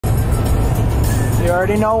You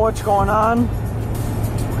already know what's going on.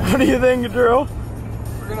 What do you think, Drew?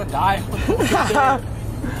 We're gonna die.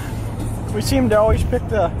 We seem to always pick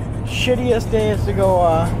the shittiest days to go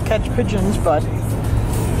catch pigeons, but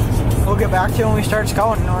we'll get back to you when we start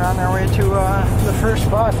scouting. We're on our way to the first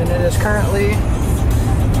spot, and it is currently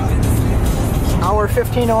hour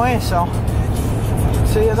 15 away, so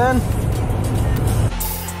see you then.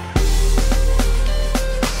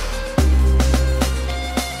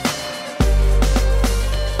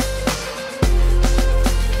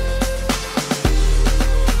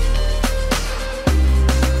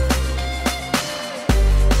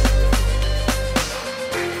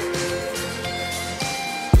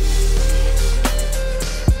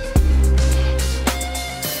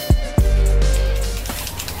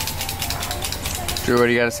 Drew, what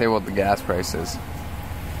do you got to say about the gas prices?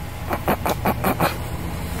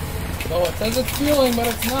 Well, it says it's fueling, but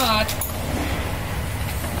it's not.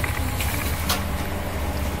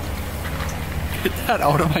 Get that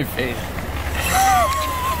out of my face.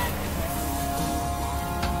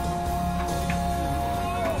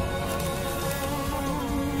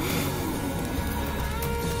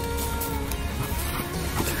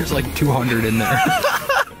 There's like 200 in there.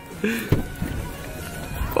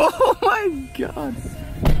 Oh my god.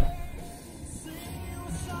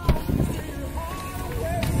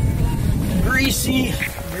 Greasy.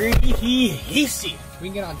 Greasy. We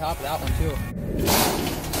can get on top of that one too. 1, 2,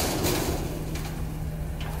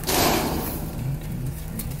 3,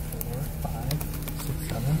 4, 5, 6,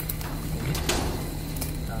 7, 8,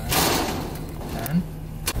 9, 10.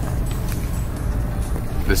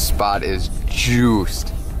 This spot is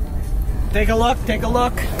juiced. Take a look, take a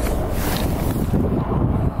look.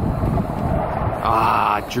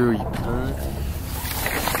 Ah, Drew, you cunt.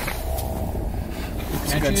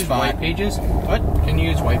 It's a good spot. White pages? What? Can you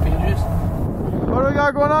use white pages? What do we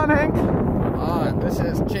got going on, Hank? This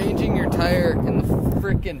is changing your tire in the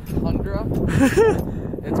frickin' tundra.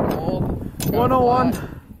 It's cold. 101.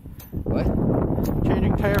 What?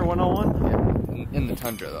 Changing tire 101? Yeah, in the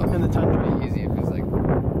tundra though. In the tundra. It'd be easy if it's like warm.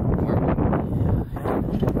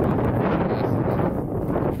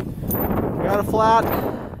 We got a flat.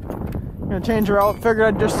 Gonna change her out. Figured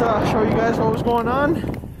I'd just show you guys what was going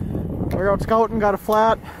on. We're out scouting, got a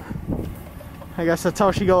flat. I guess that's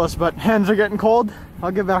how she goes, but hands are getting cold.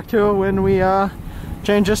 I'll get back to it when we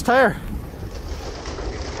change this tire.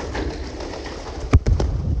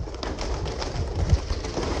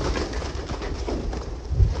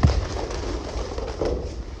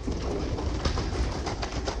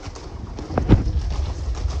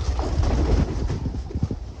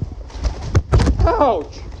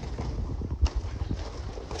 Ouch!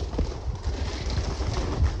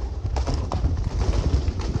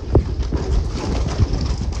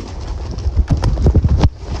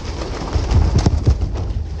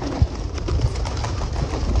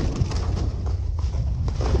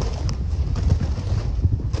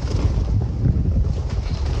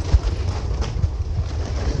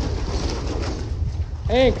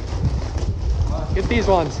 Hank, get these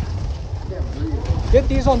ones. Get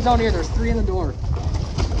these ones down here. There's 3 in the door.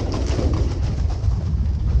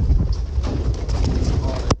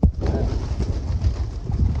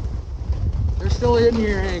 They're still in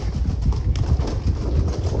here, Hank.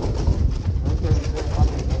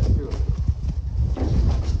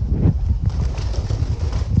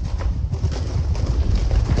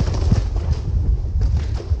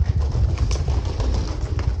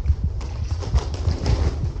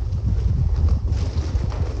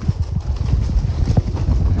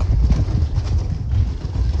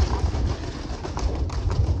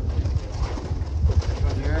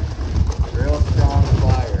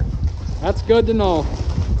 That's good to know.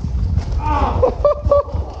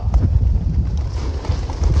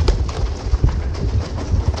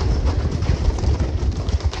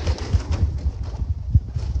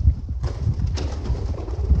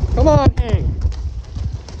 Come on, Hank.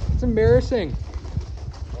 It's embarrassing.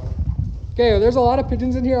 Okay, there's a lot of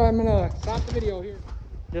pigeons in here. I'm gonna stop the video here.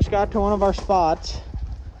 Just got to one of our spots.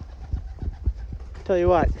 Tell you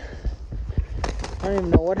what, I don't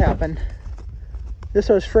even know what happened. This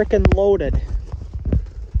was frickin' loaded.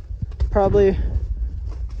 Probably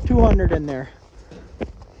 200 in there.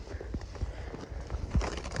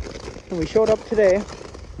 And we showed up today.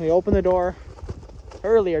 We opened the door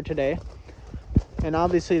earlier today. And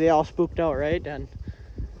obviously they all spooked out, right? And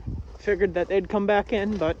figured that they'd come back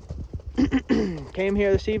in, but came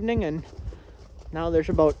here this evening and now there's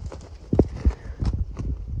about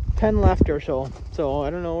 10 left or so. So I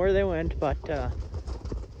don't know where they went, but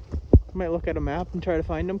might look at a map and try to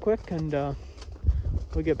find them quick, and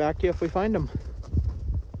we'll get back to you if we find them.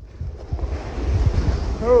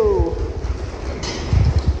 Oh.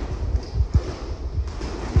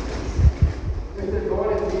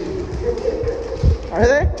 Are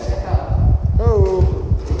they? Oh.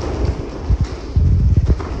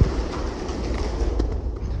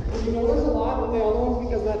 You know there's a lot, but they all know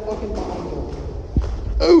because of that fucking bomb.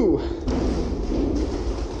 Oh.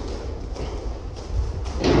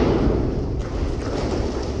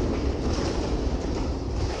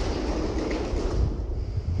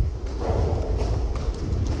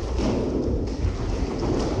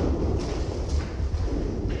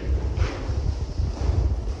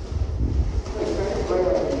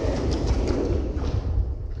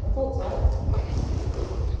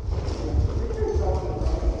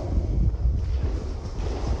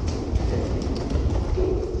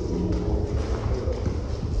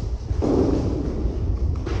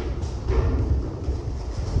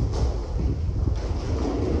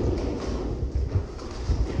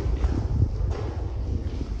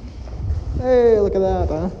 Hey, look at that,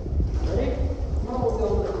 huh?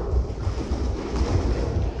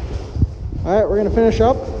 Alright, we're gonna finish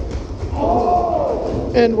up.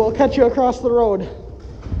 And we'll catch you across the road.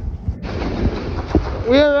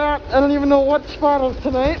 We are at, I don't even know what spot of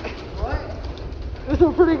tonight. What? There's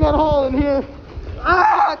a pretty good hole in here.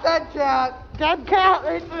 Ah, dead cat! Dead cat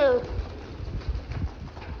right there.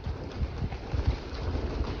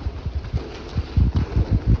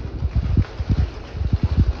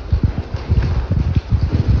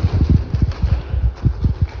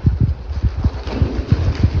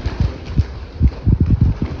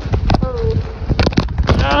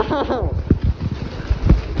 Oh.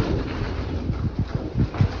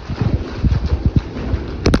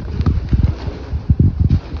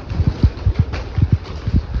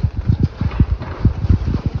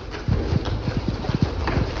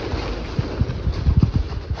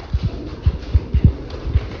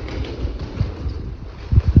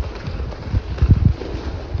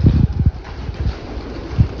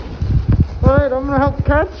 Alright, I'm gonna help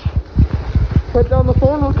catch. Put down the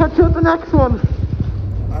phone, we'll catch you at the next one.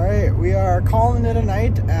 Alright, we are calling it a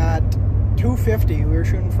night at 250. We were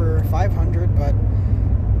shooting for 500, but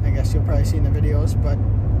I guess you'll probably see in the videos, but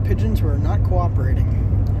pigeons were not cooperating.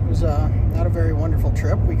 It was not a very wonderful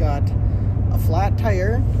trip. We got a flat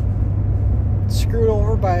tire, screwed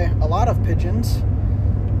over by a lot of pigeons,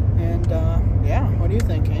 and yeah, what do you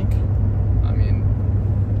think, Hank? I mean,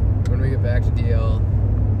 when we get back to DL,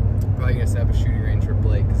 probably gonna set up a shooting range for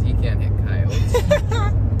Blake because he can't hit coyotes.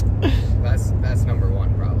 That's number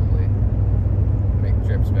one probably. Make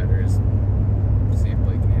trips better is see if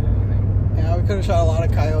Blake can hit anything. Yeah, we could have shot a lot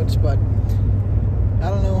of coyotes, but I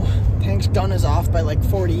don't know. Hank's gun is off by like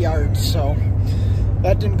 40 yards, so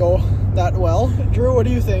that didn't go that well. Drew, what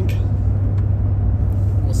do you think?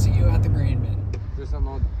 We'll see you at the grain bin. There's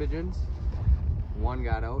something with the pigeons. One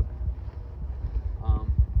got out.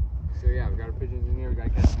 So yeah, we got our pigeons in here. We gotta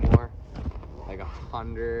catch more, like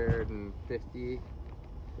 150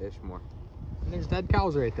 ish more. And there's dead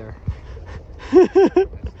cows right there.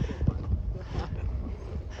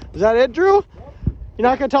 Is that it, Drew? You're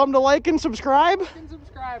not gonna tell them to like and subscribe? Like and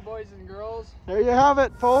subscribe, boys and girls. There you have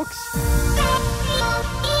it, folks.